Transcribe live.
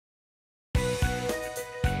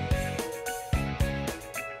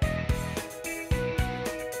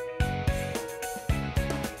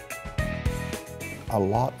a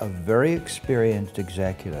lot of very experienced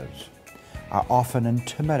executives are often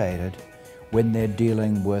intimidated when they're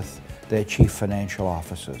dealing with their chief financial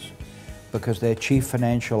officers, because their chief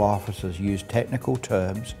financial officers use technical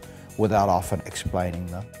terms without often explaining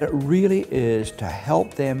them. It really is to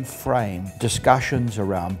help them frame discussions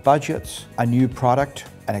around budgets, a new product,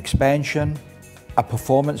 an expansion, a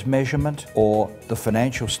performance measurement, or the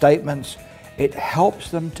financial statements. It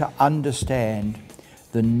helps them to understand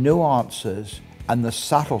the nuances and the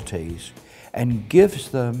subtleties and gives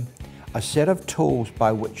them a set of tools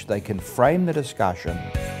by which they can frame the discussion.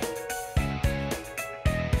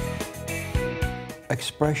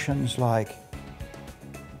 Expressions like,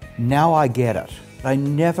 "Now I get it. I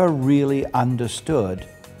never really understood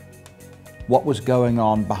what was going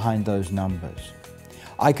on behind those numbers."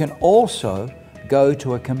 I can also go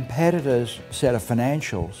to a competitor's set of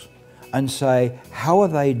financials and say, how are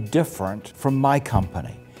they different from my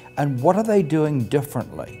company? And what are they doing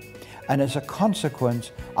differently? And as a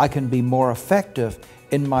consequence, I can be more effective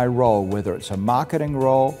in my role, whether it's a marketing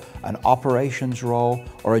role, an operations role,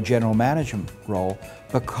 or a general management role,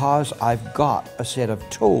 because I've got a set of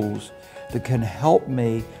tools that can help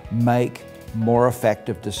me make more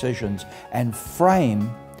effective decisions and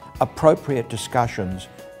frame appropriate discussions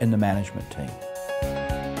in the management team.